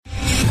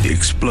The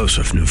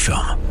explosive new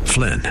film,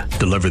 Flynn,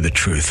 deliver the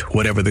truth,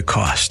 whatever the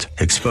cost,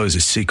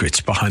 exposes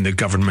secrets behind the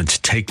government's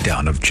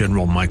takedown of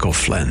General Michael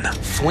Flynn.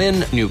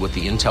 Flynn knew what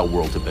the intel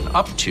world had been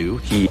up to.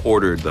 He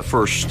ordered the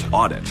first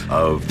audit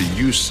of the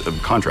use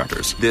of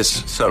contractors.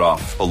 This set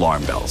off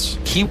alarm bells.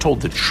 He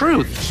told the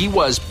truth. He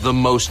was the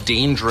most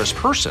dangerous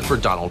person for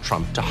Donald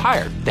Trump to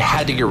hire. They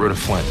had to get rid of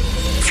Flynn.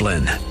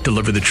 Flynn,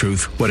 deliver the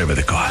truth, whatever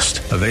the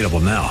cost. Available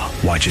now.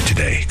 Watch it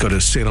today. Go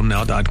to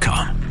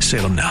salemnow.com.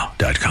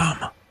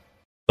 salemnow.com.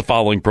 The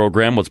following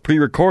program was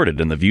pre-recorded,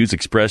 and the views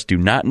expressed do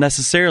not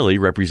necessarily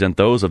represent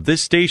those of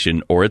this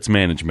station or its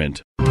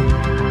management. We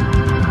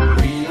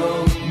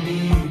don't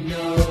need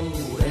no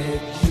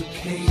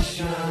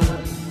education.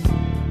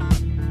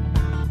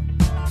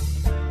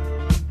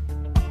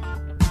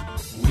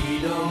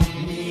 We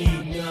don't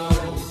need no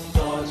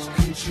thought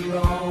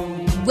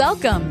control.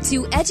 Welcome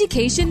to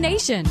Education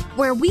Nation,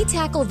 where we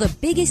tackle the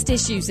biggest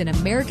issues in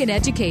American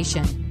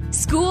education.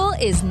 School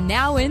is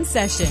now in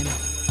session.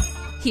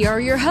 Here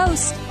are your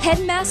hosts,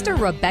 Headmaster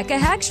Rebecca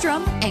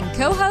Hagstrom and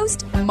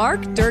co-host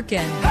Mark Durkin.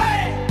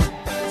 Hey,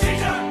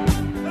 teacher,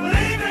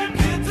 leave them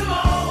kids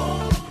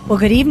alone. Well,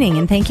 good evening,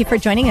 and thank you for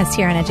joining us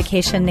here on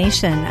Education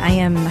Nation. I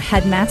am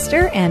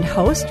Headmaster and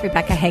host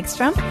Rebecca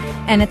Hagstrom,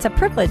 and it's a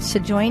privilege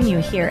to join you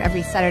here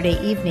every Saturday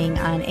evening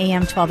on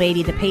AM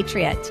 1280 The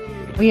Patriot.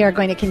 We are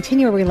going to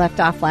continue where we left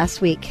off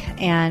last week,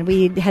 and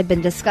we had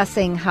been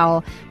discussing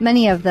how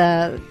many of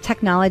the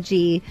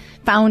technology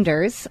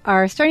founders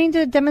are starting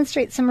to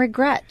demonstrate some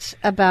regret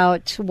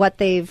about what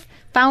they've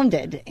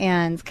founded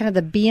and kind of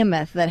the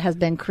behemoth that has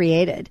been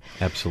created.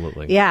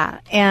 Absolutely. Yeah.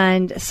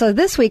 And so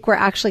this week we're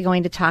actually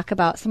going to talk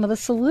about some of the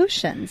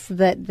solutions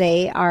that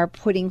they are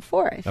putting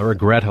forth. A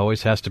regret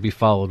always has to be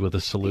followed with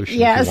a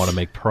solution if you want to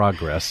make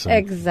progress.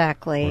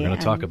 Exactly. We're going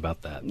to talk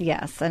about that.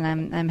 Yes. And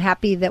I'm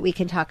happy that we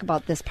can talk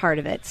about this part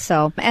of it.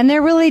 So, and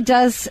there really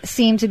does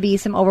seem to be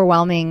some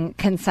overwhelming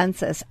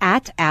consensus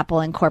at Apple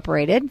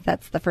Incorporated.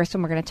 That's the first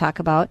one we're going to talk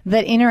about,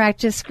 that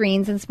interactive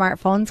screens and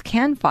smartphones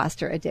can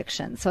foster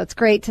addiction. So it's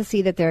great to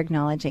see that they're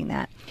acknowledging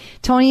that.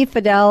 Tony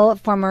Fadell,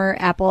 former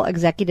Apple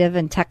executive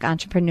and tech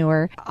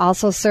entrepreneur,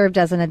 also served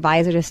as an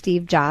advisor to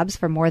Steve Jobs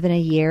for more than a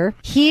year.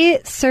 He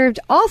served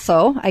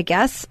also, I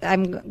guess,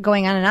 I'm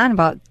going on and on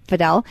about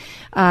Fadell,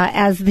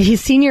 as the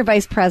senior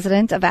vice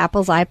president of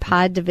Apple's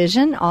iPod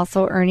division,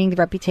 also earning the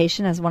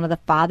reputation as one of the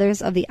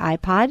fathers of the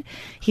iPod.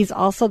 He's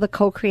also the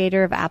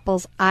co-creator of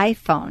Apple's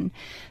iPhone.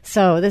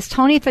 So this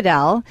Tony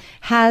Fadell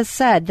has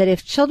said that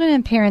if children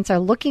and parents are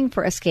looking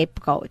for a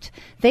scapegoat,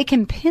 they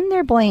can pin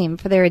their blame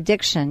for their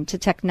addiction to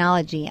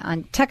technology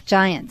on tech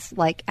giants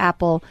like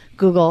Apple,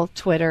 Google,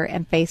 Twitter,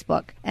 and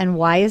Facebook. And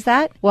why is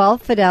that? Well,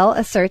 Fadell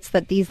asserts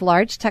that these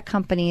large tech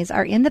companies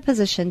are in the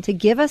position to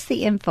give us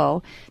the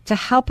info to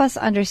help us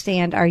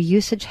understand our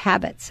usage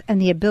habits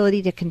and the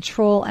ability to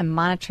control and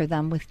monitor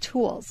them with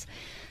tools.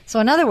 So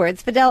in other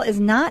words, Fadell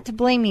is not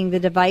blaming the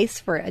device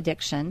for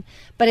addiction,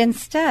 but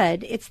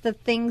instead it's the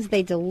things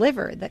they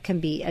deliver that can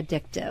be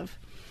addictive.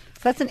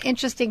 So that's an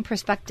interesting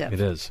perspective.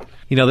 It is.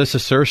 You know, this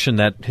assertion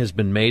that has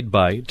been made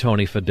by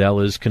Tony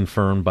Fadell is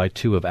confirmed by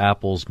two of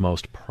Apple's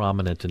most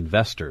prominent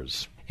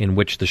investors, in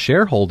which the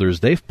shareholders,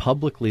 they've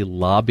publicly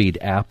lobbied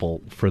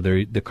Apple for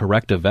the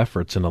corrective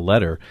efforts in a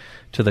letter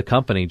to the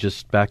company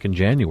just back in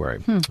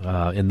January.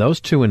 And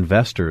those two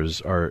investors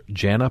are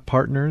JANA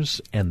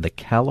Partners and the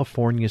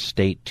California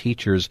State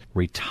Teachers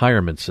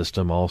Retirement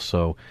System,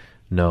 also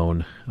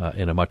known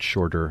in a much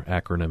shorter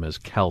acronym as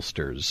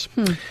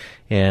CalSTRS.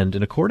 And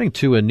according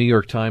to a New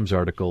York Times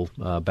article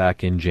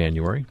back in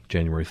January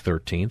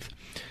 13th,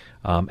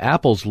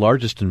 Apple's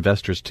largest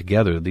investors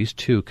together, these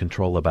two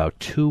control about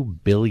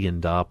 $2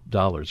 billion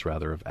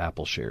of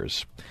Apple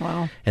shares.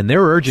 Wow. And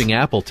they're urging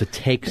Apple to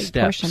take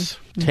steps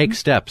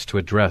to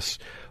address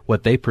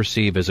what they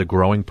perceive as a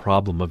growing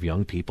problem of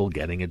young people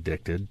getting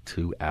addicted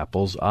to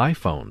Apple's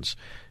iPhones.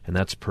 And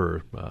that's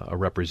per a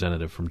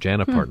representative from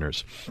JANA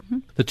Partners.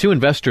 The two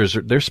investors,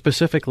 they're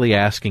specifically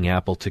asking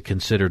Apple to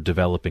consider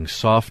developing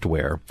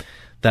software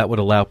that would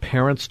allow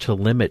parents to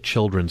limit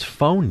children's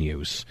phone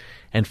use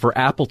and for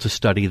Apple to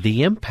study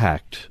the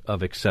impact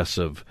of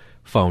excessive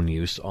phone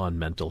use on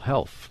mental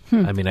health.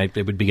 I mean,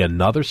 it would be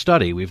another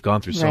study. We've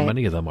gone through so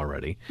many of them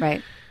already.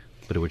 Right.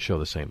 But it would show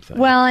the same thing.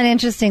 Well, and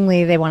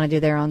interestingly, they want to do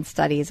their own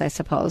studies, I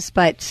suppose.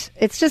 But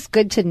it's just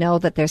good to know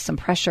that there's some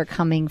pressure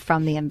coming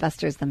from the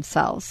investors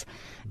themselves.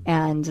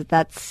 And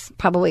that's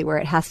probably where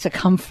it has to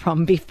come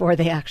from before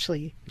they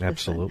actually listen.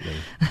 Absolutely.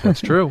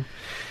 That's true.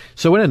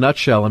 So in a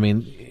nutshell, I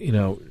mean, you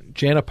know,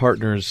 JANA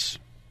Partners,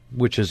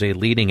 which is a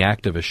leading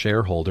activist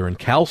shareholder, and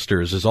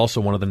CalSTRS is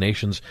also one of the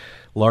nation's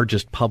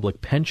largest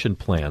public pension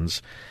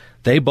plans.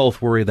 They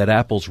both worry that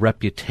Apple's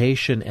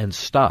reputation and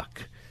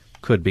stock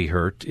could be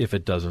hurt if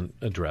it doesn't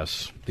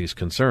address these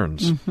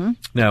concerns.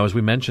 Now, as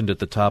we mentioned at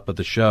the top of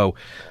the show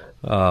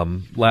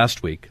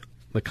last week,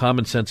 the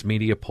Common Sense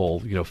Media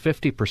poll,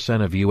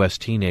 50% of U.S.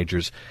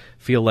 teenagers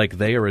feel like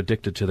they are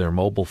addicted to their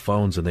mobile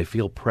phones and they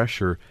feel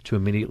pressure to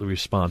immediately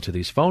respond to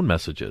these phone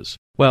messages.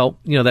 Well,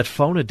 that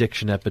phone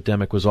addiction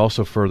epidemic was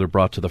also further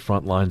brought to the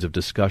front lines of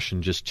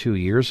discussion just 2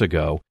 years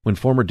ago when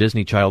former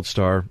Disney child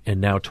star and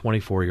now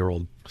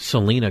 24-year-old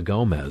Selena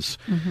Gomez,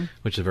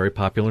 which is a very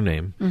popular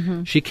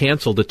name, she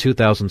canceled the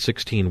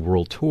 2016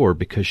 world tour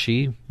because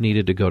she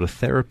needed to go to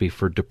therapy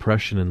for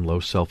depression and low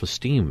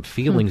self-esteem,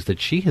 feelings that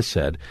she has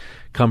said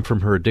come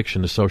from her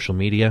addiction to social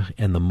media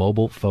and the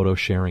mobile photo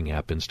sharing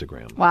app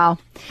Instagram. Wow.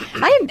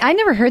 I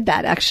never heard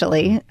that,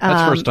 actually.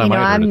 That's the first time I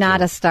heard I'm it, not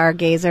too. a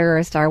stargazer or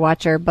a star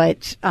watcher,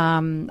 but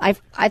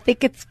I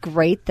think it's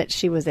great that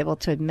she was able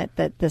to admit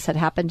that this had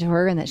happened to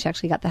her and that she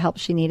actually got the help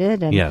she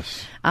needed. And,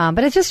 Yes.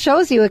 but it just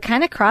shows you it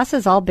kind of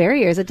crosses all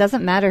barriers. It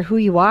doesn't matter who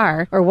you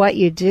are or what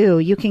you do.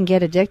 You can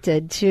get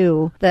addicted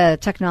to the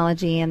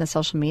technology and the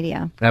social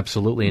media.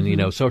 Absolutely.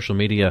 And, social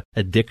media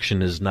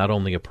addiction is not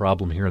only a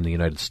problem here in the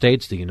United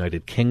States. The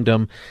United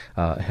Kingdom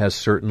has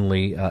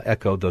certainly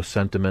echoed those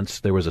sentiments.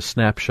 There was a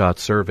snapshot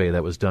survey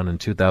that was done in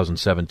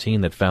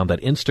 2017 that found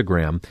that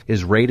Instagram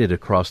is rated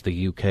across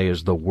the UK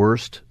as the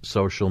worst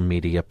social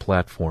media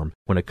platform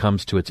when it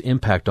comes to its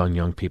impact on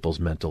young people's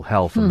mental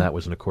health. And that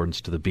was in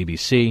accordance to the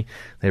BBC.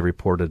 They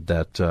reported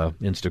that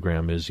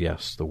Instagram is,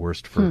 yes, the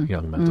worst for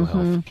young mental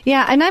health.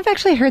 Yeah, and I've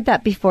actually heard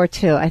that before,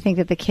 too. I think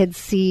that the kids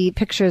see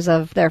pictures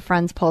of their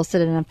friends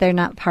posted, and if they're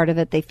not part of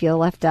it, they feel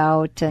left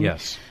out. And,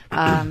 Yes.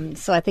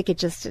 so I think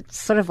it's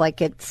sort of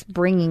like it's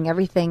bringing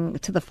everything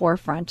to the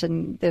forefront,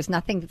 and there's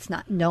nothing that's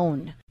not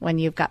known when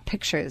you've got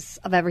pictures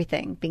of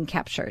everything being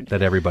captured.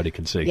 That everybody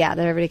can see. Yeah,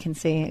 that everybody can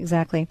see.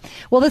 Exactly.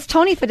 Well, this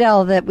Tony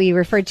Fidel that we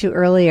referred to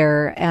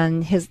earlier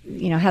and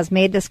has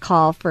made this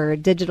call for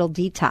digital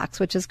detox,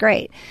 which is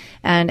great.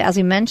 And as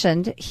we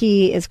mentioned,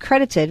 he is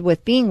credited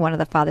with being one of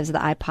the fathers of the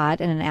iPod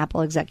and an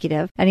Apple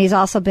executive. And he's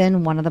also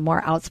been one of the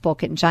more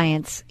outspoken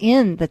giants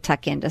in the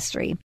tech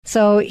industry.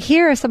 So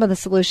here are some of the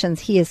solutions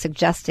he is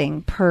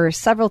suggesting per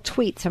several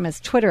tweets from his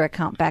Twitter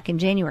account back in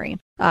January.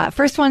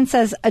 First one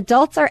says,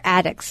 adults are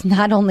addicts,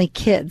 not only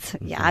kids.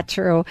 Yeah,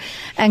 true.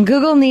 And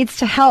Google needs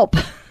to help.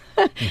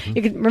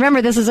 You can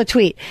remember, this is a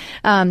tweet.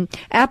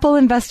 Apple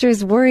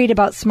investors worried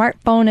about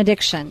smartphone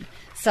addiction.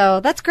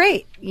 So that's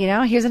great.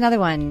 Here's another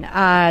one.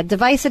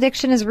 Device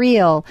addiction is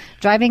real.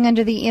 Driving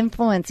under the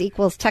influence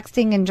equals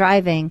texting and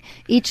driving.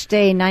 Each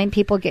day, 9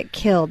 people get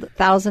killed,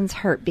 thousands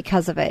hurt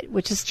because of it,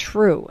 which is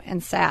true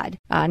and sad.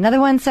 Another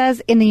one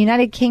says, in the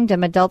United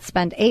Kingdom, adults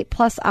spend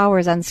 8+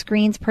 hours on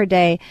screens per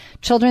day.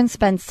 Children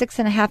spend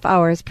 6.5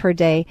 hours per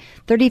day.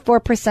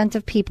 34%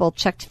 of people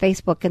checked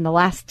Facebook in the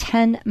last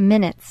 10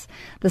 minutes.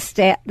 The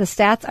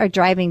stats are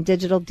driving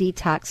digital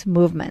detox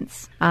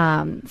movements.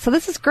 So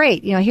this is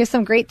great. Here's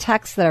some great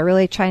texts that are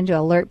really trying to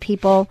alert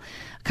people,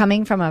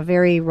 coming from a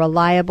very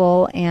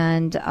reliable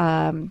and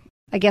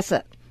I guess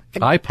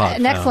iPod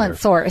an excellent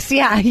founder. source.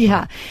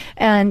 Yeah.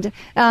 And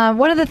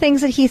one of the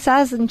things that he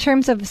says in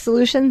terms of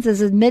solutions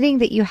is admitting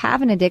that you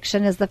have an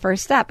addiction is the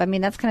first step. I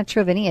mean, that's kind of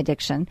true of any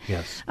addiction.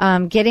 Yes.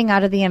 Getting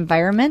out of the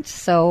environment.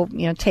 So,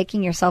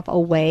 taking yourself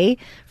away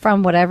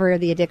from whatever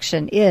the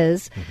addiction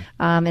is,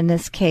 in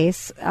this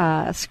case,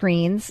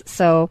 screens.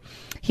 So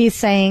he's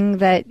saying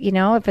that,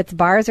 if it's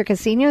bars or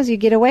casinos, you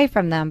get away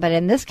from them. But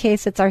in this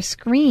case, it's our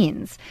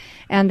screens.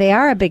 And they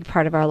are a big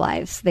part of our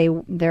lives.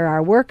 They're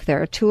our work, they're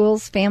our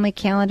tools, family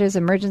calendars,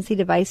 emergency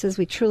devices.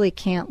 We truly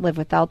can't live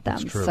without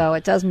them. So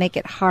it does make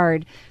it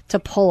hard to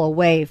pull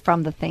away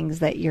from the things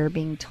that you're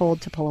being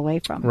told to pull away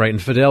from. Right,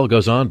 and Fidel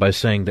goes on by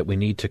saying that we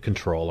need to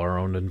control our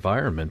own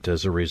environment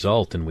as a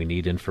result, and we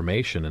need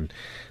information. And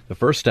the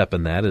first step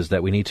in that is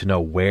that we need to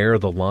know where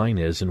the line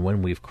is and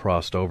when we've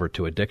crossed over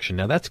to addiction.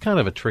 Now, that's kind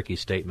of a tricky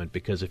statement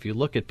because if you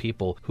look at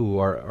people who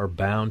are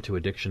bound to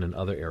addiction in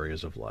other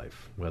areas of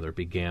life, whether it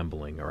be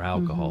gambling or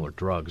alcohol or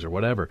drugs or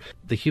whatever,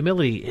 the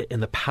humility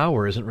and the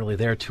power isn't really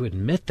there to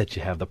admit that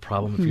you have the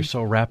problem if you're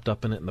so wrapped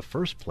up in it in the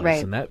first place.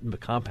 Right. And that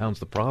compounds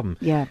the problem.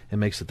 Yeah. It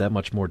makes it that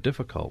much more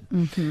difficult.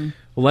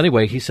 Well,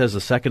 anyway, he says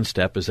the second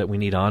step is that we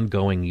need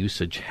ongoing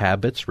usage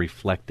habits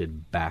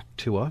reflected back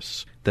to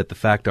us, that the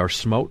fact our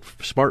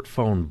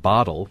smartphone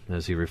bottle,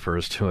 as he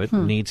refers to it,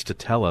 needs to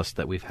tell us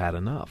that we've had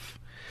enough.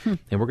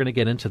 And we're going to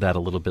get into that a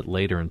little bit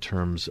later in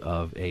terms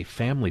of a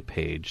family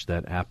page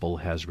that Apple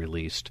has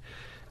released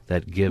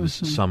that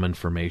gives some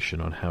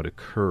information on how to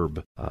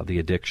curb the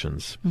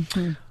addictions.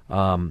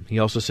 He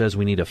also says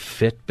we need a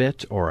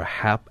Fitbit or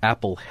a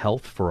Apple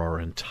Health for our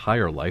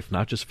entire life,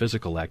 not just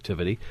physical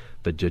activity,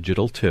 but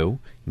digital too,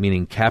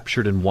 meaning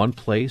captured in one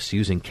place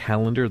using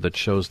calendar that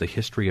shows the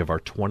history of our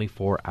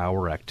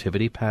 24-hour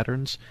activity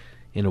patterns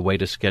in a way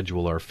to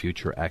schedule our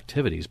future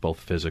activities, both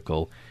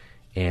physical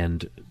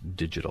and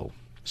digital.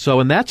 So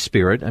in that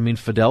spirit,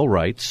 Fidel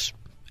writes,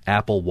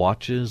 Apple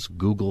Watches,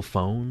 Google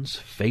phones,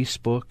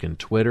 Facebook, and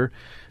Twitter,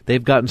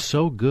 they've gotten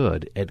so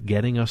good at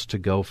getting us to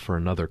go for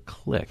another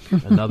click,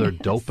 another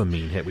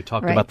dopamine hit. We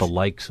talked about the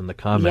likes and the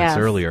comments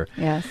earlier.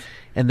 Yes.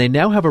 And they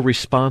now have a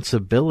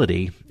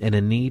responsibility and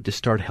a need to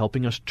start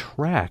helping us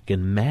track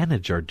and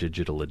manage our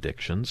digital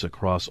addictions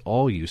across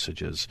all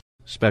usages,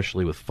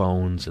 especially with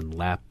phones and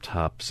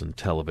laptops and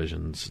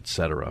televisions,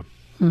 etc.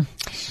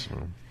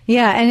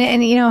 Yeah,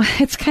 and you know,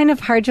 it's kind of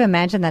hard to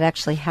imagine that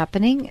actually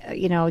happening.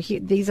 You know,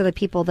 these are the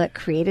people that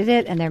created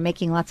it, and they're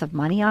making lots of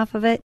money off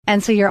of it.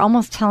 And so you're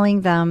almost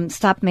telling them,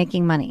 stop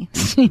making money.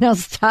 You know,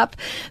 stop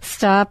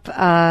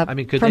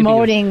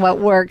promoting what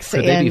works.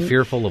 Could they be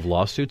fearful of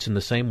lawsuits in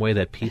the same way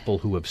that people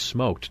who have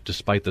smoked,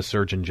 despite the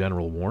Surgeon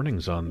General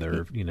warnings on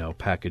their,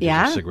 packages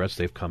of cigarettes,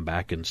 they've come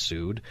back and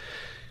sued?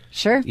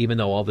 Sure. Even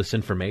though all this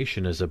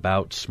information is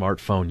about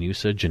smartphone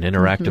usage and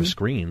interactive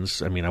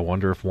screens, I mean, I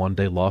wonder if one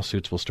day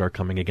lawsuits will start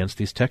coming against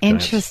these tech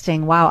giants.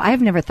 Interesting. Wow.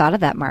 I've never thought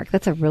of that, Mark.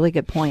 That's a really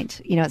good point.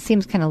 You know, it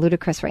seems kind of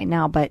ludicrous right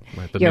now, but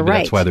you're right.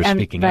 That's why they're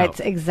speaking out.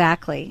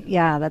 Exactly.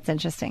 Yeah, that's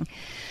interesting.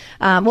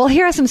 Well,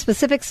 here are some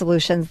specific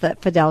solutions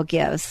that Fidel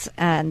gives.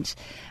 And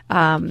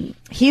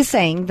he's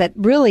saying that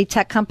really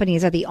tech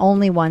companies are the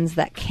only ones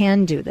that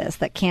can do this,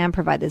 that can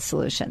provide these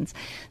solutions.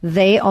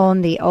 They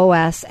own the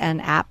OS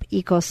and app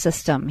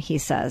ecosystem, he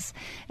says.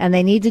 And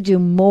they need to do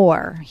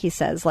more, he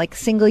says, like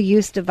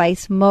single-use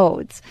device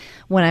modes.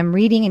 When I'm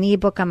reading an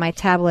ebook on my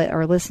tablet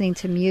or listening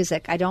to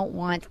music, I don't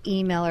want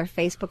email or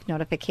Facebook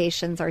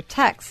notifications or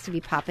texts to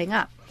be popping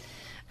up.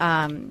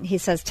 He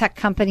says tech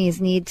companies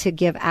need to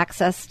give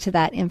access to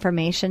that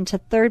information to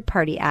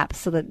third-party apps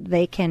so that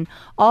they can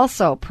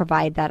also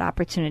provide that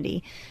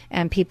opportunity,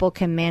 and people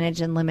can manage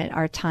and limit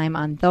our time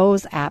on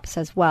those apps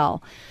as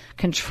well.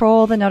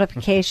 Control the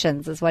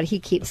notifications is what he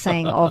keeps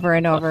saying over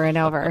and over and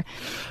over.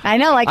 I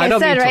know, like I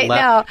said right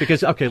now.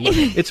 Because, okay, look,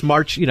 it's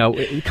March,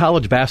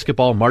 college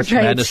basketball, March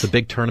Right. Madness, the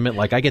big tournament.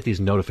 Like, I get these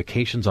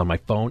notifications on my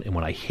phone, and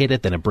when I hit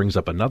it, then it brings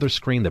up another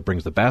screen that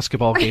brings the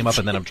basketball game up,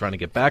 and then I'm trying to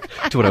get back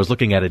to what I was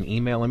looking at in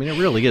email. I mean, it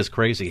really is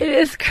crazy. It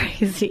is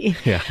crazy.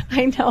 Yeah.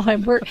 I know.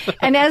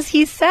 And as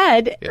he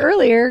said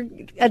earlier,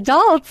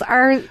 adults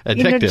are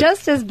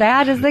just as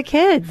bad as the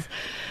kids.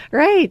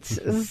 Right.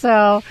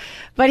 So,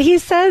 but he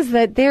says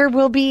that there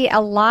will be a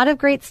lot of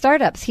great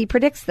startups. He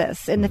predicts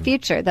this in the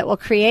future that will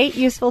create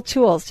useful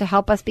tools to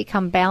help us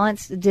become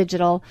balanced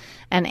digital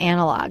and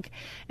analog.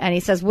 And he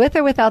says, with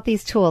or without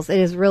these tools, it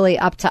is really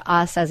up to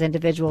us as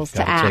individuals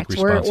to act.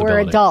 We're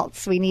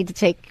adults. We need to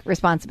take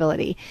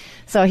responsibility.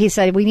 So he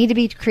said, we need to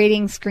be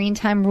creating screen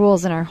time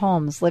rules in our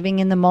homes, living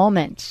in the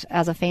moment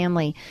as a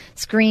family,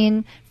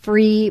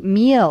 screen-free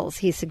meals,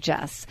 he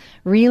suggests,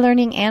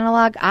 relearning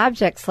analog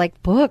objects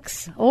like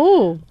books.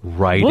 Oh,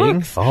 writing.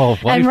 Books. Oh,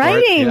 and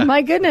writing, yeah.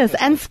 my goodness,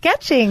 and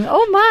sketching.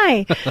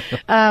 Oh,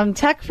 my.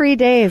 Tech-free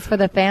days for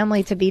the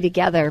family to be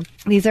together.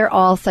 These are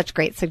all such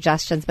great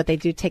suggestions, but they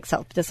do take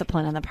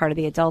self-discipline on the part of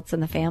the adults in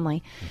the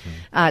family.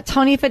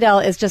 Tony Fidel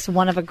is just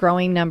one of a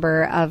growing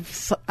number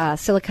of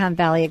Silicon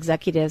Valley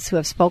executives who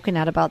have spoken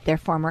out about their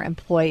former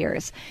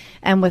employers.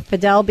 And with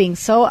Fidel being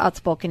so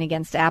outspoken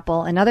against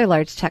Apple and other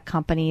large tech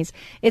companies,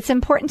 it's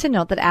important to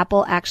note that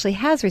Apple actually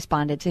has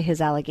responded to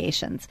his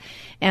allegations.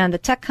 And the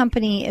tech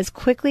company is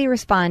quickly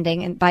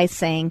responding by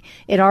saying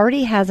it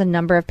already has a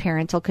number of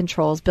parental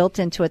controls built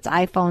into its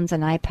iPhones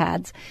and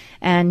iPads,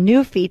 and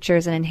new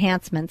features and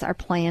enhancements are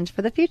planned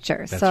for the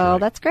future.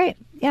 That's great.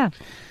 Yeah.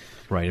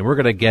 Right. And we're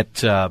going to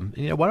get, why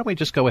don't we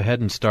just go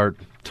ahead and start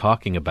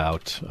talking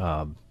about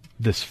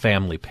this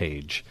family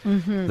page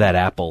that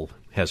Apple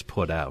has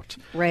put out.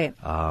 Right.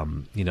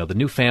 The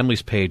new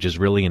families page is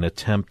really an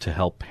attempt to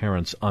help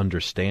parents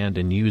understand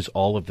and use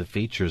all of the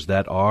features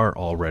that are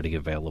already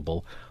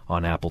available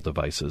on Apple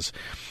devices.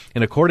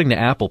 And according to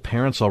Apple,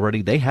 parents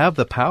already, they have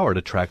the power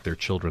to track their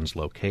children's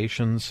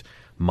locations,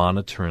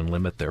 monitor and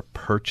limit their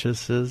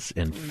purchases,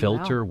 and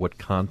filter what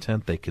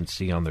content they can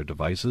see on their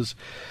devices.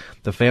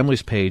 The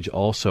families page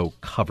also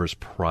covers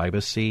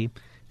privacy,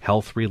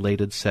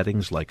 health-related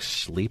settings like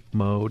sleep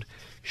mode,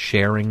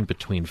 sharing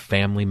between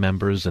family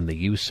members, and the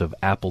use of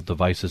Apple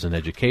devices in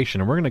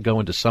education. And we're going to go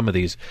into some of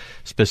these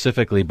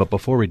specifically, but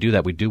before we do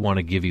that, we do want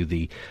to give you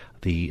the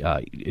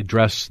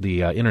address,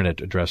 the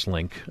internet address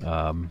link,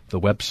 the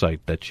website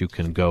that you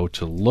can go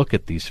to look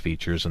at these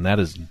features, and that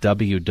is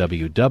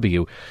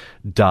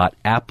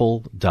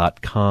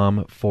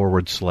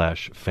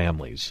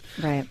www.apple.com/families.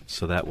 Right.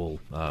 So that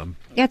will...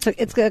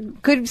 it's a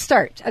good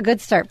start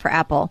for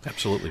Apple.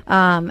 Absolutely.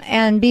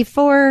 And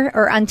before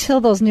or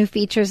until those new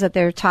features that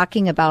they're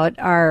talking about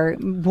are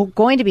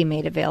going to be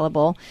made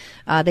available,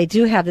 they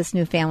do have this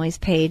new families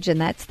page,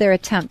 and that's their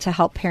attempt to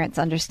help parents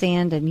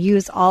understand and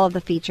use all of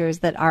the features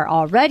that are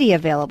already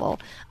available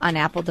on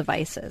Apple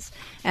devices.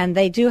 And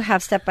they do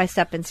have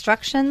step-by-step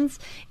instructions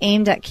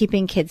aimed at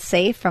keeping kids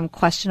safe from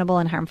questionable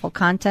and harmful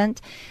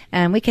content.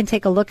 And we can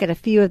take a look at a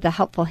few of the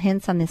helpful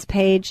hints on this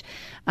page.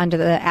 Under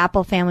the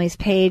Apple Families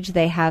page,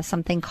 they have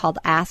something called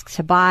Ask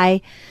to Buy.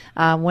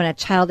 When a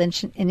child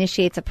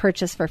initiates a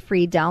purchase for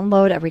free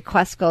download, a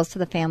request goes to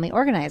the family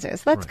organizer.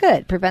 So that's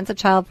good. Prevents a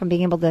child from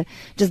being able to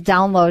just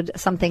download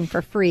something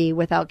for free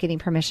without getting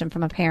permission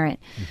from a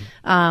parent.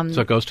 So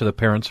it goes to the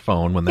parent's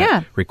phone when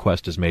that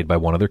request is made by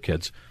one of their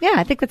kids. Yeah,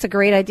 I think that's a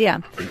great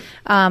idea.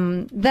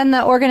 Then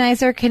the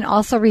organizer can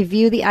also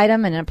review the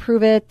item and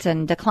approve it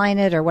and decline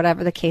it or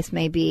whatever the case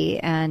may be.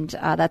 And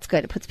that's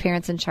good. It puts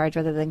parents in charge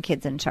rather than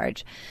kids in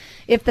charge.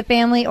 If the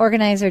family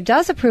organizer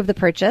does approve the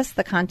purchase,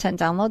 the content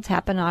downloads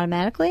happen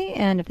automatically.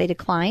 And if they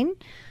decline,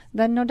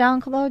 then no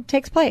download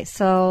takes place.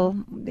 So,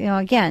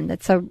 again,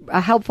 it's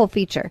a helpful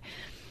feature.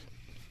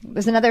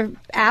 There's another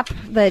app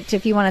that,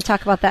 if you want to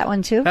talk about that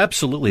one too.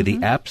 Absolutely.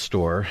 The App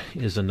Store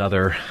is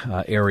another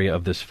area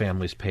of this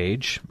Families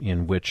page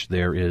in which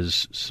there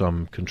is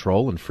some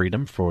control and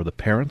freedom for the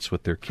parents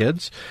with their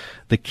kids.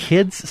 The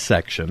kids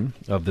section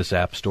of this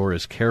App Store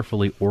is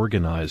carefully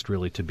organized,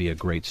 really, to be a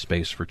great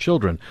space for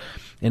children.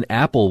 In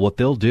Apple, what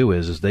they'll do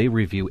is they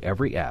review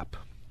every app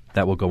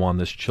that will go on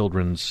this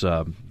children's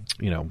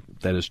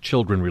that is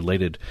children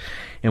related.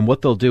 And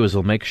what they'll do is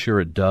they'll make sure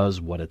it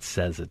does what it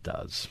says it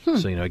does.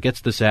 So, it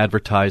gets this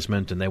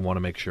advertisement and they want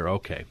to make sure,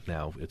 okay,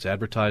 now it's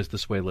advertised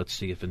this way. Let's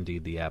see if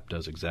indeed the app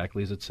does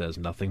exactly as it says,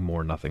 nothing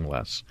more, nothing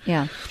less.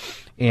 Yeah.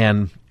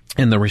 And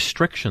in the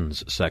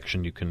restrictions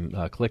section, you can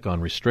click on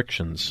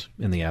restrictions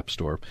in the App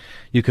Store.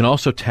 You can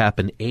also tap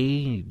an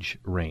age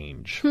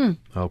range.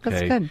 Okay.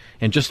 That's good.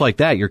 And just like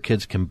that, your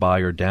kids can buy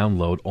or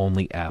download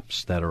only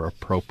apps that are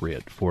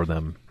appropriate for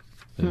them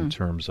in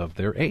terms of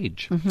their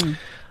age.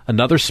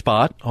 Another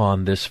spot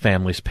on this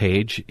Families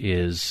page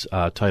is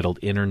titled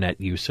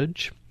Internet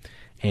Usage.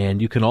 And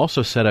you can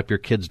also set up your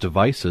kids'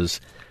 devices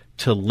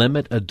to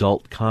limit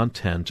adult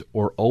content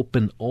or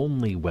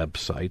open-only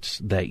websites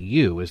that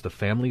you, as the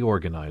family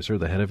organizer,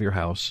 the head of your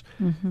house,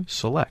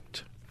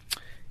 select.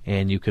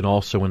 And you can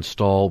also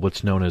install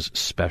what's known as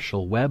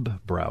special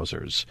web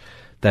browsers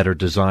that are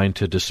designed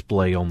to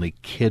display only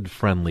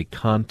kid-friendly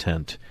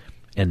content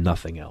and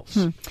nothing else.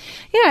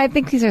 Yeah, I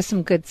think these are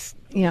some good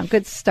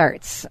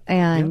starts.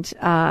 And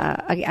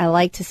I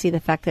like to see the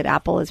fact that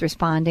Apple is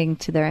responding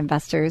to their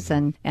investors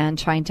and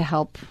trying to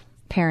help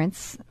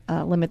parents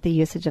limit the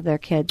usage of their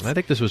kids. I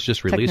think this was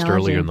just released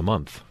earlier in the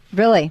month.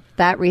 Really?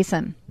 That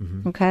recent?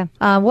 Okay.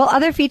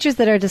 Other features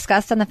that are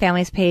discussed on the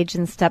Families page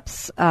and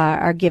steps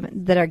are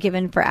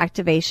given for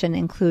activation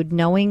include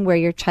knowing where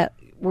your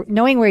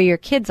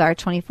kids are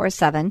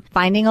 24/7,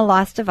 finding a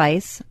lost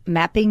device,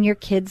 mapping your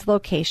kids'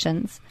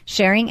 locations,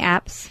 sharing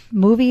apps,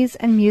 movies,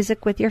 and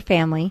music with your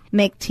family,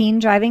 make teen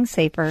driving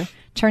safer,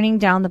 turning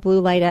down the blue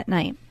light at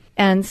night.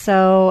 And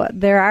so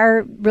there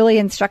are really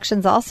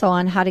instructions also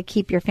on how to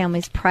keep your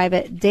family's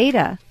private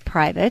data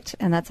private,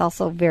 and that's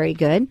also very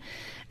good.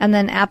 And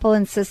then Apple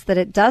insists that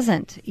it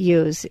doesn't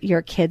use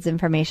your kids'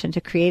 information to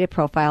create a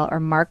profile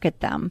or market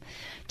them.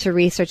 To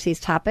research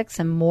these topics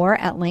and more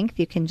at length,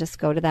 you can just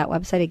go to that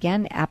website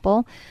again,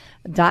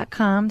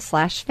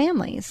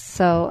 apple.com/families.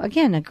 So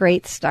again, a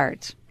great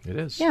start. It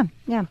is. Yeah.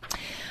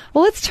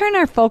 Well, let's turn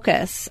our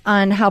focus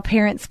on how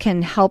parents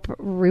can help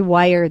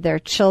rewire their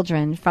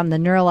children from the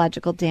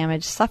neurological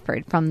damage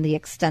suffered from the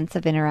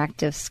extensive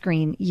interactive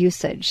screen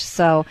usage.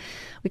 So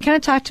we kind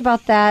of talked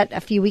about that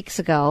a few weeks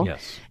ago.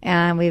 Yes.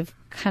 And we've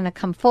kind of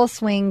come full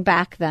swing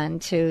back then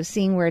to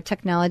seeing where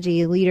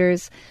technology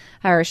leaders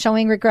are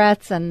showing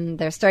regrets and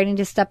they're starting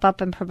to step up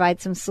and provide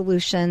some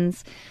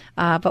solutions.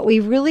 But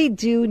we really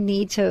do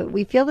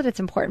we feel that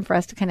it's important for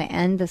us to kind of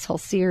end this whole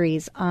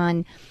series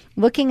on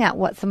looking at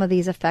what some of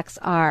these effects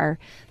are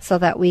so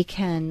that we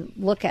can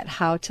look at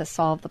how to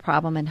solve the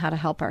problem and how to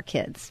help our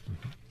kids.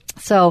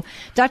 So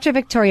Dr.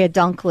 Victoria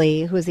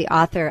Dunkley, who is the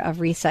author of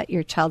Reset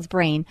Your Child's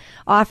Brain,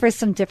 offers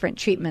some different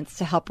treatments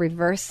to help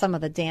reverse some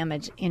of the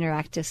damage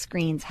interactive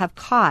screens have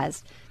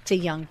caused to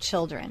young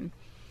children.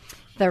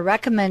 She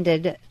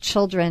recommends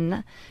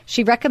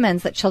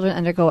that children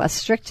undergo a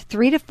strict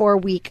 3 to 4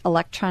 week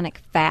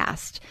electronic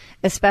fast,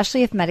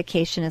 especially if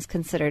medication is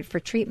considered for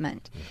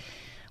treatment.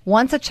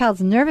 Once a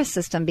child's nervous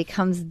system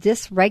becomes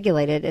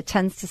dysregulated, it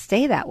tends to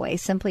stay that way.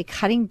 Simply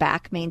cutting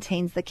back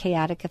maintains the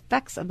chaotic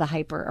effects of the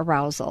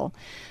hyperarousal.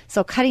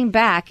 So cutting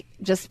back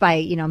just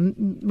by,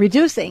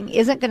 reducing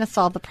isn't going to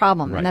solve the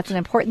problem. Right. And that's an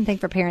important thing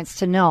for parents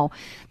to know,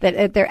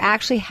 that there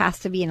actually has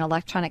to be an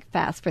electronic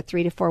fast for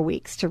 3 to 4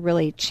 weeks to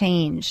really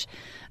change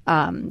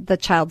the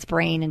child's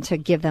brain and to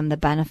give them the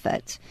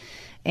benefit.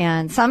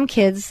 And some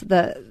kids,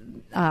 the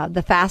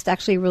fast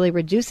actually really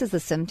reduces the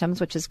symptoms,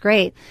 which is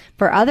great.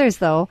 For others,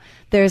 though,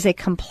 there's a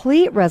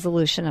complete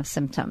resolution of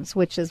symptoms,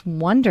 which is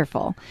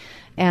wonderful.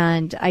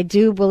 And I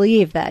do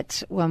believe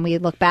that when we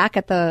look back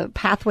at the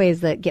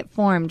pathways that get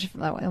formed,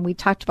 and we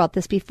talked about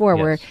this before,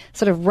 Yes. where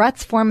sort of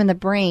ruts form in the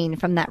brain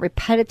from that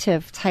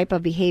repetitive type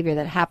of behavior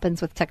that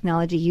happens with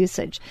technology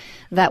usage,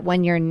 that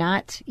when you're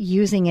not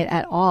using it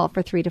at all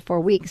for 3 to 4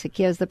 weeks, it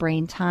gives the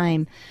brain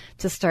time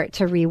to start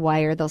to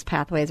rewire those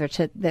pathways, or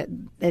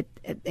it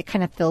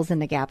kind of fills in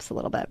the gaps a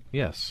little bit.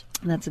 Yes.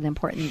 And that's an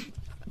important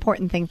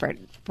thing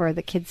for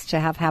the kids to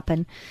have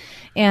happen.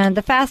 And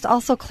the fast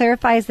also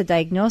clarifies the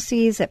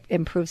diagnoses, it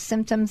improves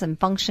symptoms and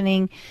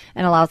functioning,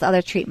 and allows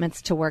other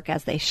treatments to work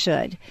as they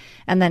should.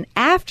 And then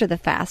after the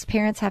fast,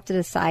 parents have to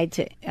decide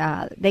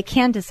they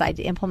can decide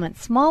to implement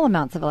small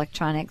amounts of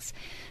electronics.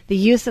 The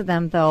use of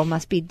them, though,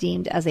 must be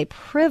deemed as a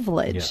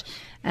privilege. Yes.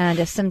 And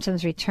if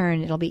symptoms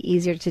return, it'll be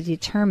easier to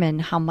determine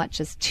how much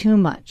is too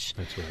much.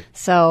 That's right.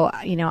 So,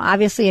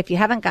 obviously, if you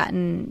haven't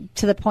gotten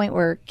to the point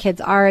where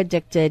kids are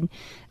addicted,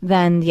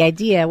 then the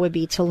idea would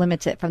be to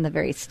limit it from the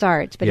very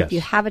start. But Yes. if you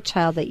have a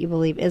child that you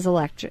believe is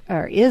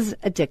is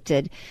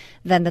addicted,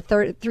 then the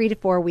 3 to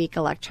 4 week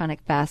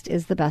electronic fast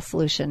is the best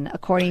solution,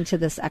 according to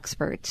this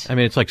expert. I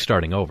mean, it's like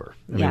starting over.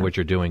 I Yeah. mean, what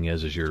you're doing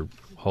is you're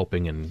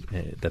hoping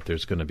that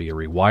there's going to be a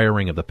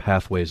rewiring of the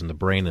pathways in the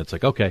brain. And it's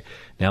like, okay,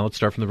 now let's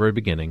start from the very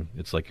beginning.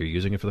 It's like you're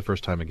using it for the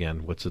first time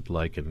again. What's it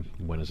like, and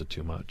when is it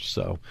too much?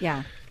 So,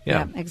 Yeah,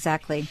 Yeah.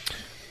 exactly.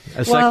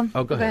 go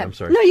ahead. I'm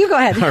sorry. No, you go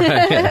ahead. All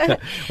right.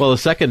 Well, the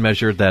second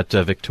measure that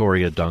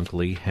Victoria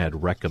Dunkley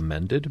had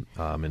recommended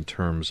in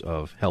terms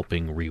of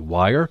helping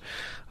rewire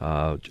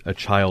a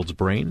child's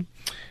brain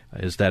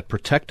is that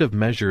protective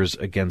measures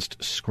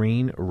against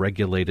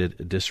screen-regulated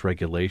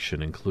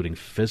dysregulation, including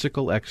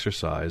physical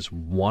exercise,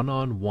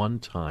 one-on-one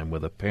time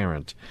with a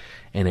parent,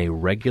 and a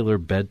regular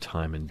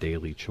bedtime and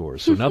daily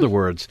chores. So in other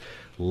words,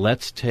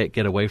 let's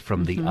get away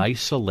from the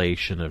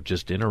isolation of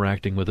just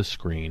interacting with a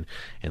screen,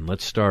 and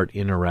let's start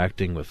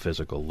interacting with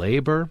physical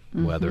labor,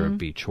 whether it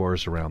be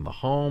chores around the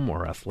home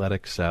or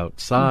athletics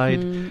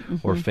outside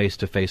or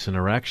face-to-face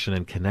interaction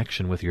and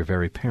connection with your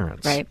very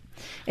parents. Right.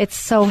 It's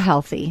so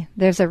healthy.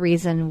 There's a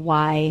reason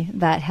why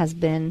that has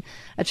been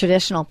a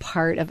traditional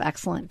part of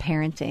excellent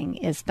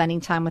parenting, is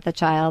spending time with a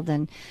child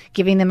and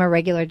giving them a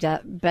regular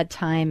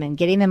bedtime and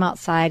getting them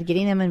outside,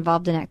 getting them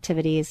involved in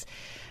activities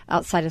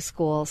outside of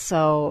school.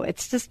 So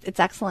it's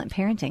excellent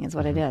parenting is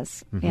what it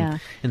is. Yeah.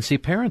 And see,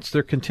 parents,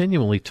 they're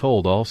continually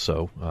told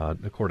also,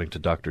 according to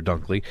Dr.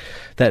 Dunkley,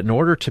 that in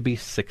order to be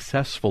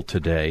successful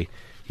today,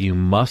 you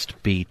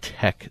must be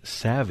tech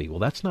savvy. Well,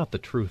 that's not the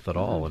truth at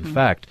all. In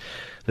fact,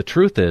 the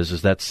truth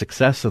is that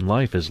success in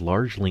life is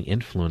largely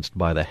influenced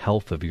by the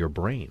health of your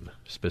brain,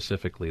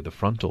 specifically the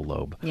frontal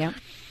lobe. Yeah.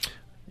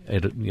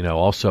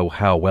 Also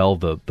how well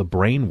the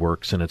brain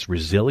works and its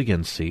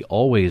resiliency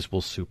always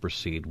will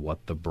supersede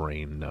what the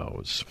brain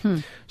knows.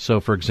 So,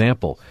 for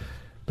example,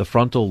 the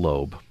frontal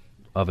lobe,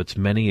 of its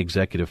many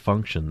executive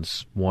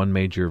functions, one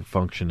major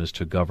function is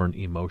to govern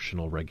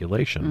emotional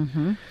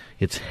regulation.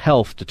 Its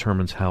health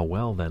determines how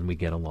well then we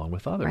get along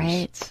with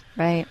others.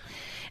 Right.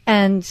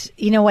 And,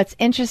 what's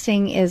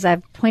interesting is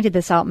I've pointed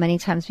this out many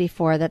times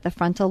before, that the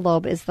frontal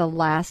lobe is the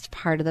last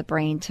part of the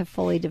brain to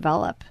fully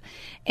develop.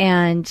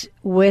 And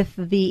with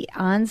the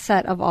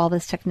onset of all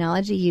this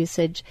technology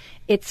usage,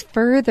 it's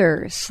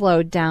further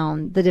slowed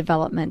down the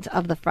development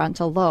of the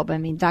frontal lobe. I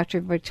mean, Dr.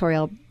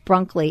 Victoria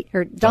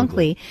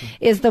Dunkley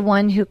is the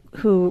one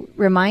who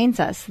reminds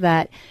us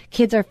that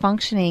kids are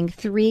functioning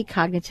 3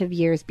 cognitive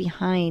years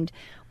behind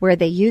where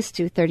they used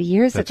to 30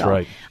 years That's ago.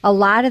 right. A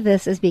lot of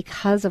this is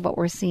because of what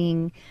we're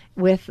seeing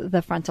with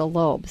the frontal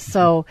lobe.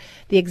 So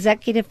the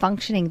executive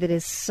functioning that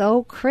is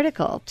so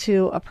critical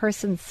to a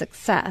person's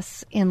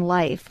success in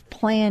life,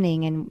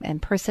 planning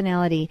and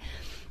personality,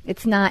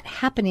 it's not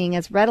happening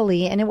as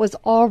readily, and it was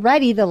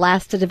already the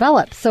last to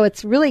develop. So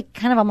it's really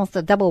kind of almost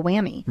a double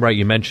whammy. Right,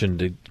 you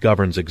mentioned it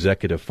governs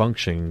executive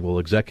functioning. Well,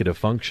 executive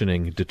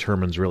functioning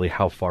determines really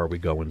how far we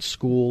go in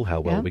school, how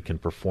well we can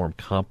perform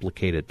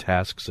complicated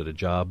tasks at a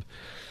job.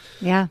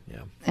 Yeah.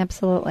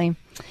 Absolutely.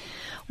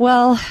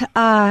 Well,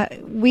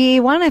 we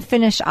want to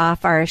finish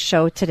off our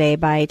show today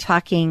by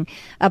talking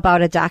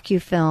about a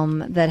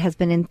docufilm that has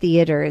been in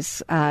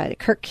theaters,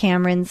 Kirk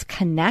Cameron's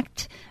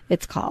Connect,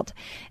 it's called.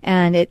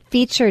 And it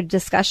featured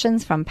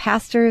discussions from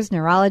pastors,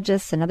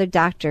 neurologists, and other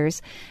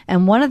doctors.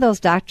 And one of those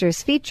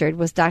doctors featured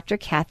was Dr.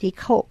 Kathy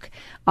Koch,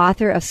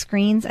 author of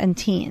Screens and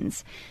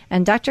Teens.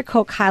 And Dr.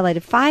 Koch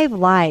highlighted 5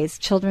 lies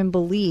children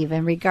believe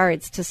in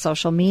regards to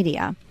social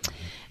media.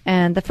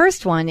 And the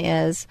first one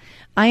is,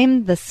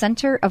 I'm the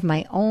center of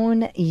my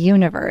own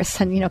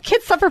universe. And,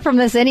 kids suffer from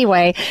this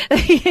anyway.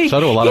 So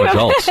do a lot of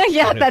adults.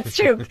 Yeah, that's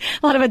true.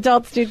 A lot of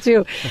adults do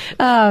too.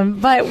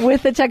 But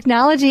with the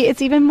technology,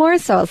 it's even more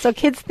so. So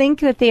kids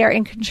think that they are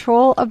in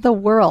control of the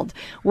world,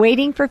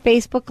 waiting for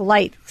Facebook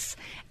likes,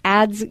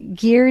 ads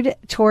geared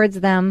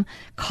towards them,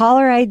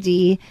 caller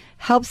ID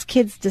helps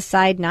kids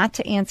decide not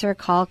to answer a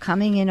call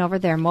coming in over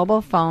their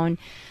mobile phone.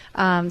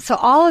 So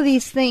all of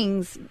these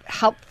things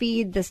help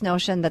feed this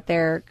notion that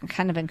they're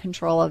kind of in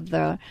control of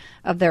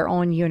their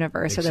own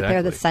universe, or that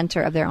they're the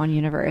center of their own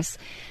universe.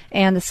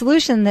 And the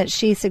solution that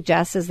she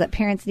suggests is that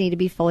parents need to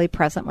be fully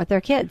present with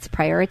their kids,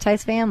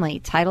 prioritize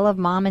family. Title of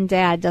mom and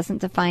dad doesn't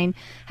define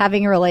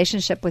having a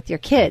relationship with your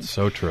kids.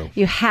 So true.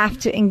 You have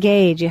to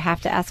engage. You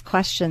have to ask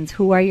questions.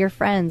 Who are your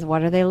friends?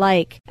 What are they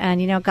like?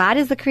 And, God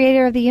is the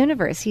creator of the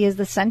universe. He is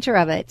the center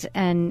of it,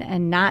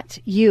 and not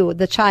you,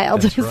 the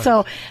child. That's right.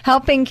 So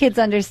helping kids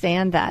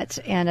understand that.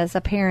 And as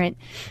a parent,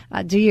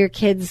 do your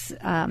kids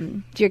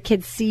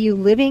see you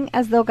living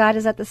as though God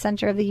is at the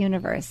center of the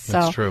universe?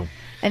 That's true.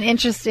 An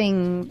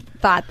interesting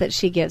thought that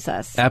she gives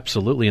us.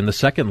 Absolutely. And the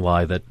second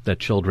lie that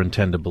children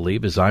tend to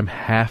believe is, I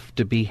have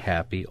to be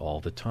happy all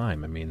the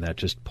time. I mean, that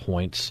just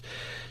points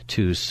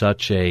to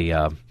such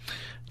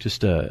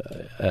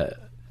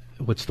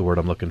what's the word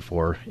I'm looking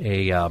for?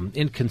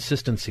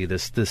 Inconsistency,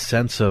 this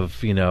sense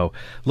of,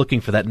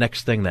 looking for that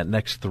next thing, that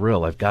next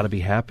thrill. I've got to be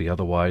happy,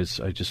 otherwise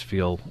I just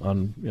feel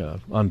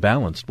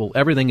unbalanced. Well,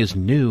 everything is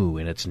new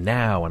and it's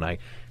now, and I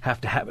have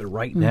to have it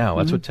right now.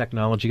 That's what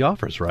technology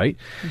offers, right?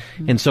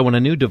 And so when a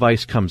new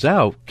device comes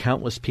out,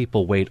 countless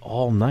people wait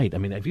all night. I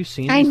mean, have you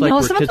seen these? I know,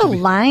 where some of kids the will be-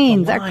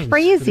 lines are for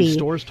crazy. the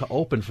stores to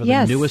open for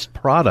Yes. the newest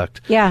product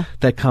Yeah.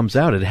 that comes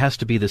out. It has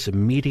to be this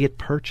immediate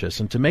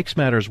purchase. And to make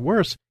matters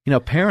worse,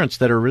 parents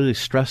that are really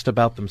stressed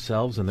about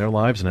themselves and their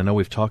lives, and I know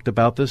we've talked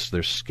about this,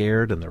 they're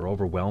scared and they're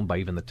overwhelmed by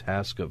even the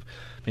task of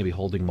maybe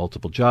holding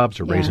multiple jobs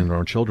or raising their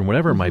own children,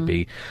 whatever it might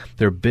be.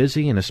 They're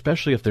busy, and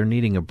especially if they're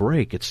needing a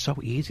break, it's so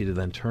easy to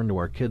then turn to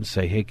our kid and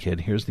say, hey,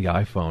 kid, here's the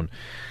iPhone.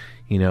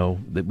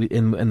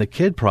 And the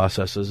kid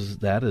processes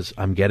that as,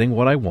 I'm getting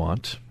what I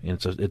want,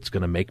 and it's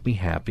going to make me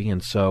happy.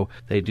 And so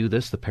they do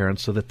this, the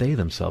parents, so that they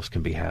themselves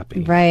can be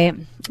happy. Right.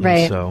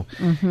 And so,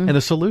 and the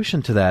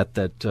solution to that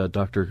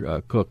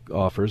Dr. Cook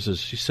offers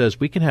is, she says,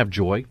 we can have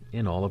joy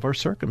in all of our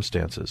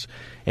circumstances.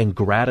 And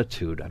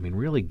gratitude, I mean,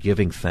 really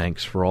giving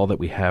thanks for all that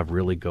we have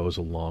really goes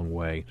a long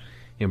way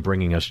in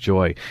bringing us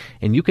joy.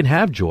 And you can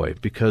have joy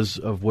because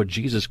of what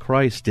Jesus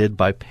Christ did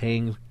by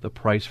paying the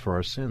price for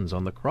our sins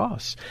on the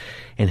cross.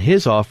 And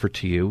his offer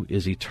to you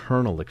is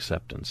eternal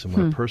acceptance. And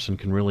when a person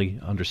can really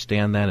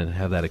understand that and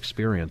have that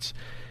experience,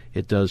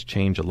 it does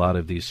change a lot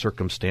of these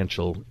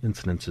circumstantial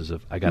incidences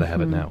of, I got to have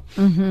it now.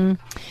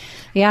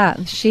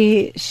 Yeah,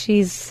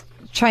 she's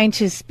trying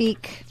to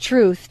speak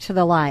truth to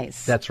the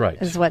lies. That's right.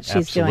 Is what she's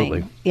Absolutely.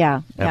 doing.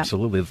 Yeah.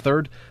 Absolutely.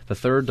 The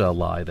third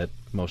lie that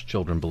most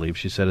children believe,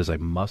 she said, is I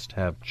must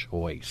have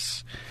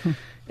choice.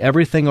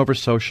 Everything over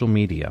social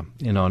media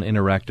and on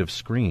interactive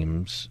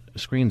screens,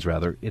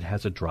 it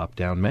has a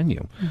drop-down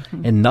menu.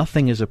 And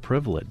nothing is a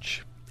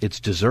privilege.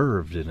 It's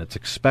deserved and it's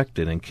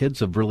expected. And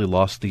kids have really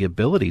lost the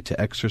ability to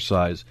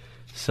exercise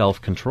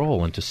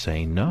self-control and to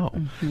say no.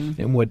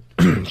 And what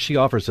she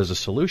offers as a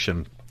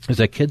solution is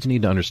that kids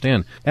need to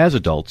understand, as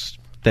adults,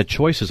 that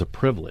choice is a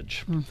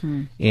privilege.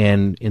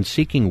 And in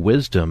seeking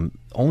wisdom,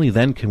 only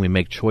then can we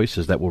make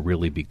choices that will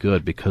really be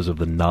good because of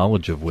the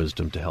knowledge of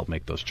wisdom to help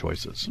make those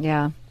choices.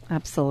 Yeah,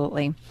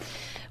 absolutely.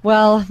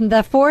 Well,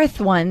 the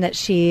fourth one that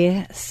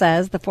she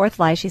says, the fourth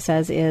lie she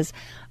says is,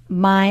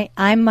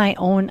 I'm my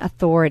own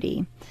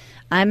authority.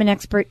 I'm an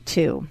expert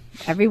too.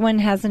 Everyone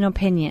has an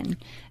opinion.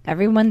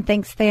 Everyone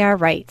thinks they are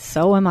right.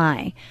 So am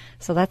I.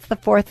 So that's the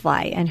fourth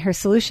lie. And her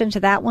solution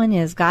to that one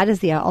is God is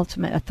the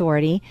ultimate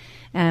authority.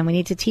 And we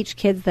need to teach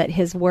kids that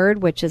his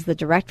word, which is the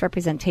direct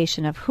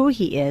representation of who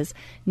he is,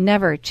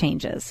 never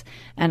changes.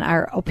 And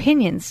our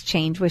opinions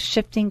change with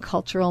shifting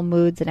cultural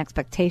moods and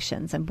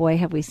expectations. And boy,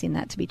 have we seen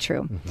that to be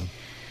true.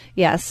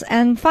 Yes.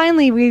 And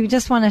finally, we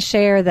just want to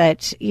share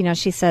that,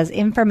 she says,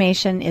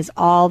 information is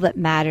all that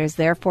matters.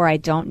 Therefore, I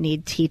don't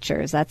need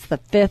teachers. That's the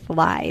fifth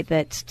lie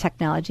that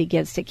technology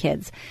gives to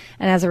kids.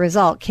 And as a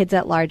result, kids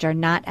at large are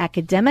not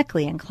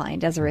academically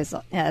inclined as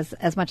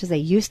much as they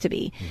used to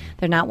be.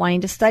 They're not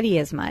wanting to study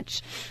as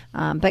much.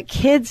 But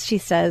kids, she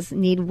says,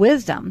 need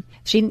wisdom.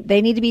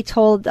 They need to be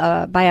told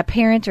by a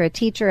parent or a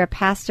teacher, a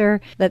pastor,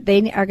 that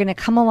they are going to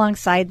come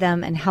alongside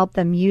them and help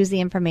them use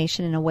the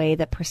information in a way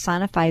that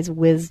personifies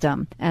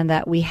wisdom, and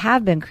that we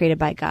have been created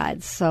by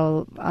God.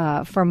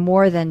 So for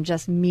more than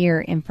just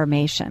mere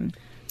information.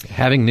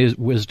 Having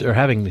wisdom, or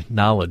having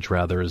knowledge,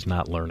 rather, is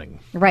not learning.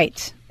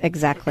 Right,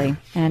 exactly.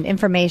 And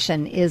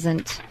information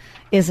isn't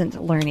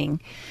learning.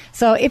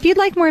 So if you'd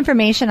like more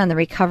information on the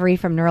recovery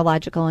from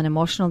neurological and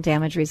emotional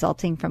damage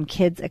resulting from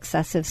kids'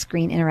 excessive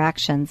screen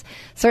interactions,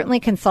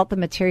 certainly consult the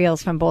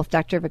materials from both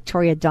Dr.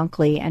 Victoria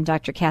Dunkley and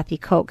Dr. Kathy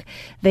Koch.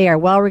 They are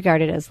well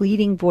regarded as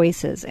leading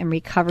voices in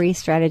recovery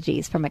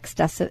strategies from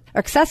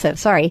excessive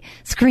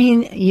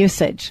screen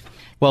usage.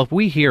 Well,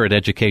 we here at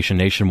Education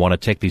Nation want to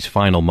take these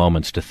final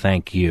moments to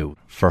thank you.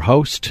 For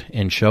host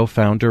and show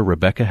founder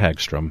Rebecca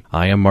Hagstrom,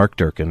 I am Mark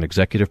Durkin,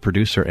 executive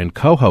producer and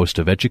co-host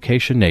of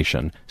Education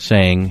Nation,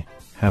 saying,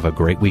 have a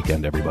great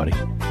weekend, everybody.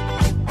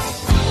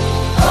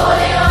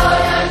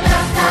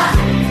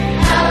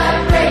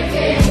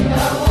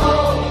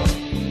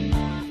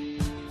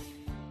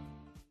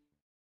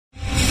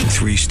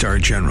 Three-star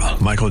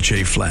General Michael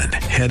J. Flynn,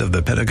 head of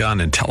the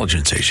Pentagon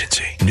Intelligence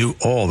Agency, knew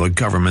all the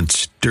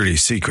government's dirty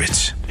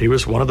secrets. He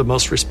was one of the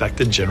most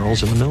respected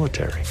generals in the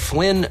military.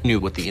 Flynn knew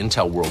what the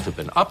intel world had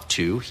been up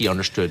to. He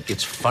understood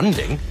its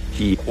funding.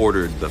 He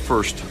ordered the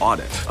first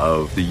audit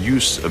of the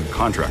use of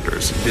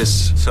contractors.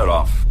 This set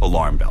off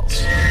alarm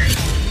bells.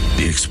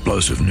 The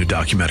explosive new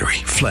documentary,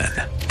 Flynn,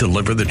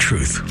 Deliver the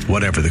Truth,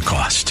 Whatever the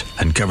Cost,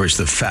 uncovers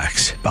the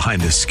facts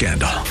behind this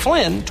scandal.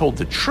 Flynn told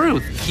the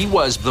truth. He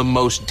was the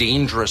most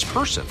dangerous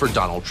person for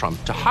Donald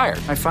Trump to hire.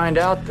 I find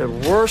out the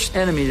worst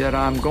enemy that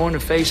I'm going to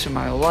face in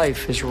my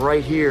life is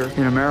right here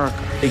in America.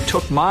 They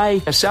took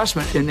my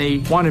assessment and they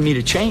wanted me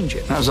to change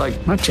it. And I was like,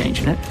 I'm not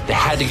changing it. They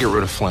had to get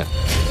rid of Flynn.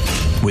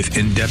 With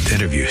in-depth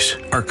interviews,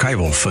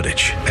 archival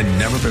footage, and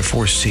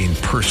never-before-seen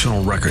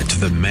personal records of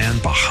the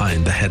man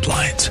behind the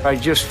headlines. I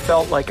just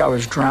felt like I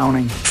was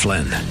drowning.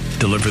 Flynn,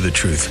 Deliver the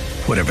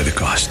Truth, Whatever the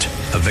Cost.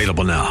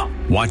 Available now,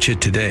 Watch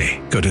it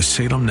today. Go to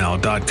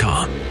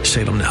salemnow.com.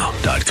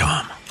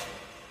 salemnow.com.